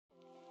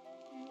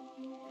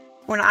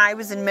When I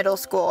was in middle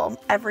school,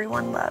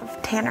 everyone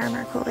loved Tanner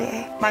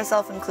Mercourier,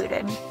 myself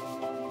included.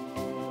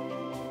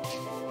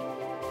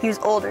 He was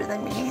older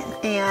than me,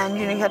 and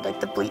he had like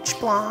the bleach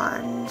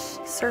blonde,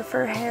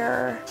 surfer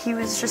hair. He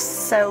was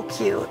just so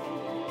cute.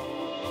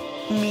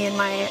 Me and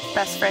my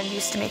best friend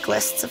used to make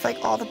lists of like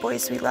all the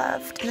boys we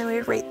loved, and then we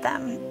would rate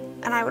them.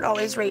 And I would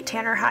always rate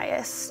Tanner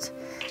highest.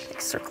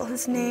 Like circle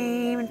his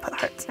name and put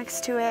hearts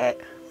next to it.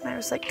 When I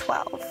was like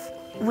 12.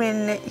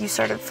 When you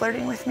started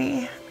flirting with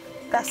me,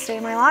 best day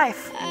of my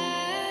life.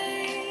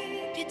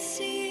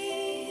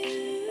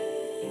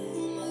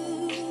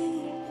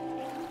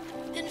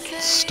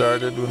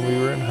 Started when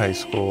we were in high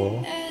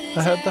school.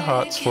 I had the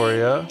hots for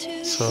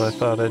you, so I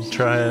thought I'd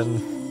try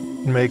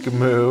and make a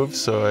move,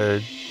 so I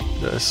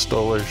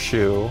stole her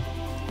shoe,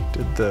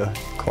 did the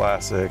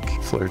classic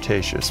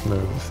flirtatious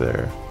move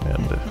there,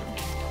 and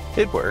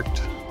it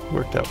worked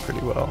out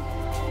pretty well.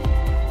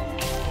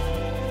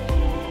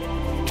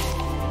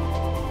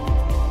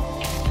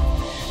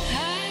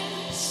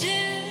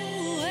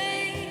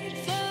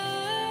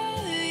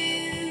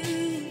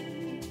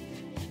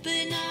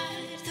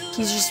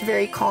 He's just a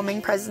very calming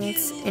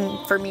presence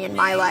for me in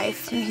my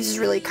life. And he's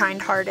really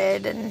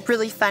kind-hearted and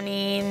really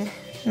funny and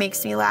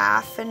makes me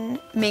laugh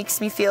and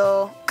makes me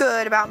feel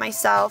good about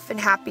myself and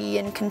happy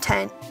and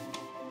content.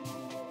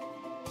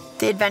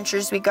 The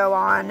adventures we go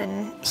on,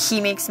 and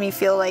he makes me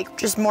feel like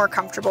just more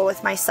comfortable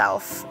with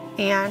myself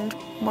and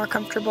more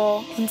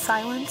comfortable in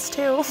silence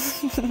too,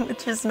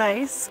 which is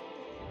nice.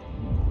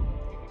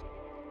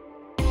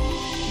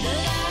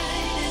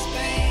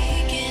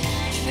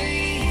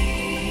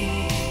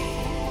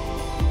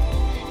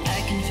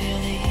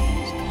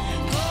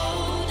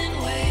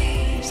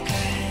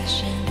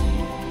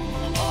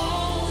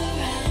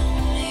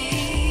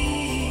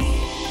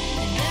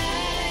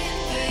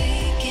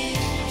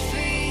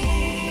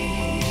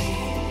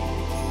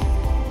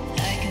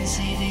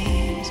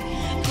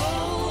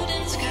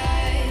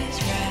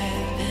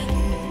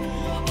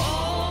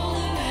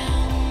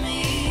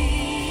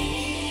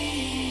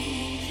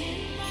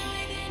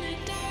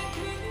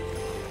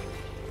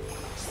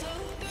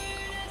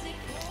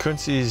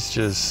 Quincy's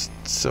just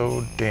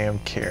so damn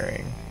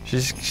caring.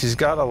 She's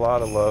got a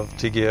lot of love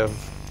to give.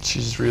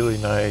 She's really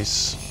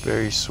nice,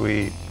 very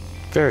sweet,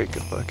 very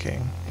good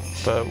looking.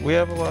 But we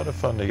have a lot of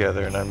fun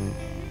together, and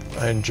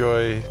I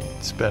enjoy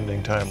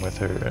spending time with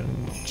her,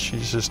 and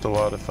she's just a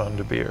lot of fun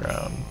to be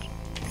around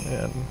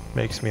and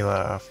makes me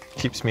laugh,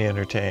 keeps me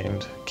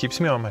entertained,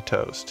 keeps me on my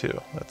toes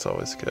too. That's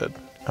always good.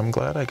 I'm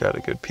glad I got a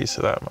good piece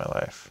of that in my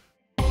life.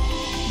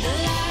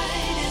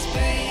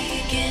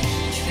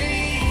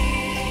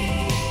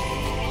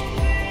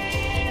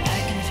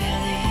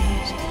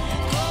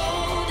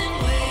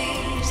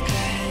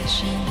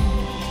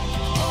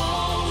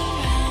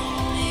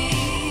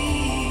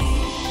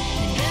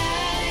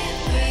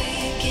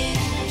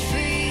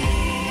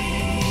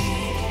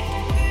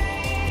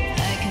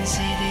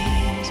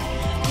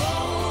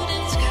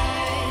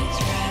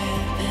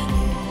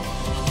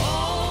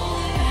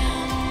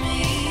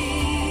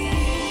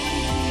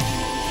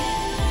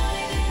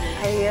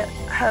 I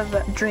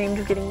have dreamed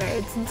of getting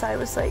married since I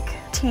was like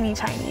teeny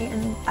tiny,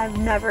 and I've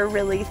never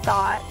really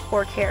thought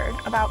or cared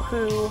about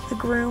who the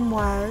groom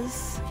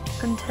was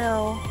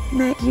until I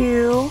met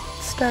you,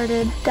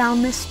 started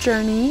down this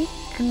journey,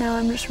 and now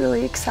I'm just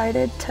really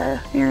excited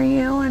to marry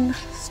you and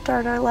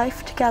start our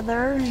life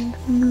together and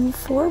move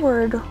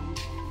forward.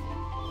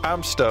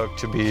 I'm stoked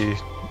to be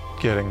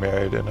getting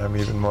married, and I'm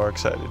even more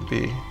excited to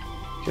be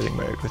getting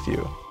married with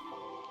you.